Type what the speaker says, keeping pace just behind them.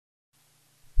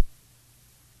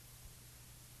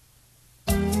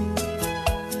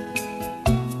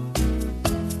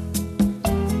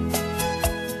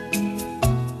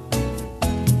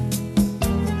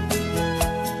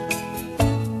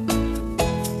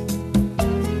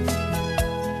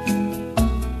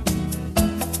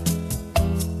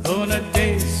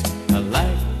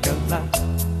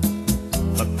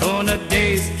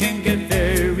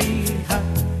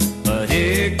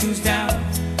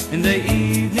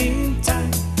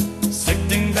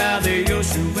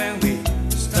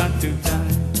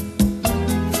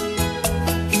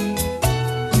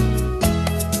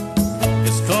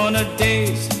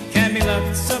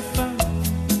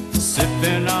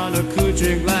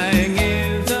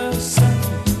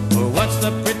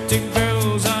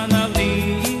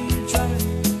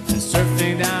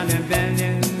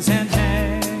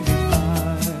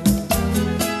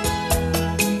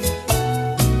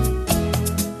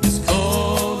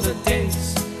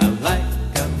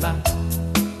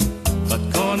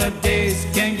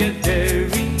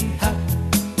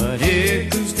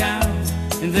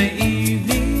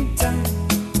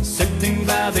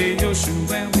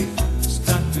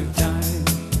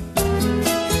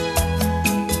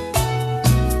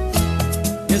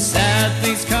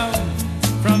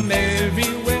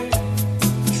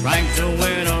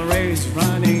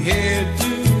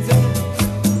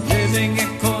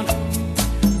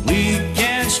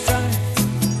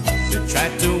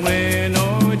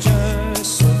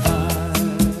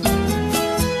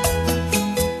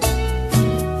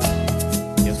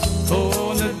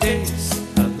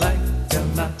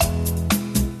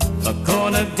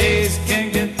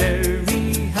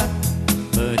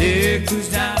it cools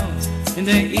down in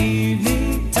the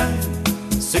evening time,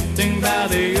 sitting by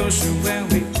the ocean when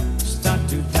we start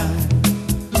to dine.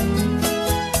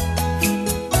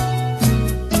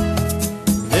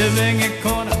 Living in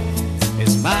corner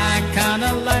is my kind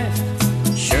of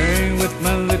life, sharing with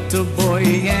my little boy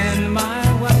and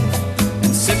my wife,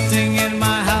 and sitting in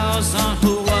my house on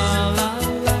Huala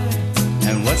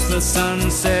and watch the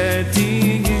sun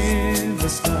setting in the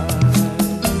sky.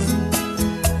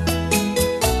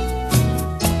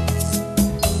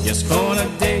 Yes, corner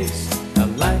days I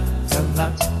like a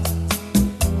lot,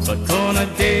 but corner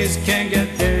days can get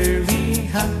very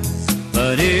hot.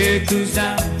 But it cools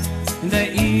down in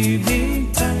the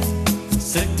evening time,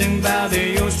 sitting by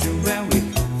the ocean when we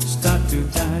start to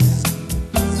dine.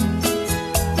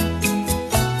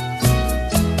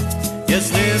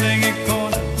 Yes, living in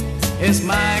corner is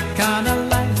my kind of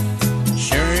life,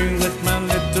 sharing with my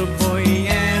little boy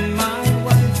and my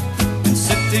wife, and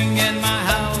sitting in my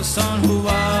house on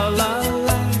Huala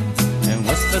and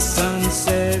watch the sun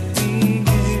setting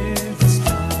in the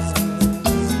sky.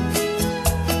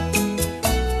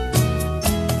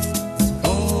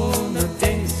 Corner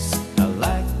days I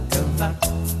like a lot,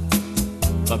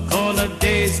 but corner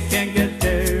days can get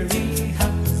very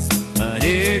hot. But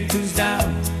it cools down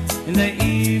in the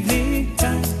evening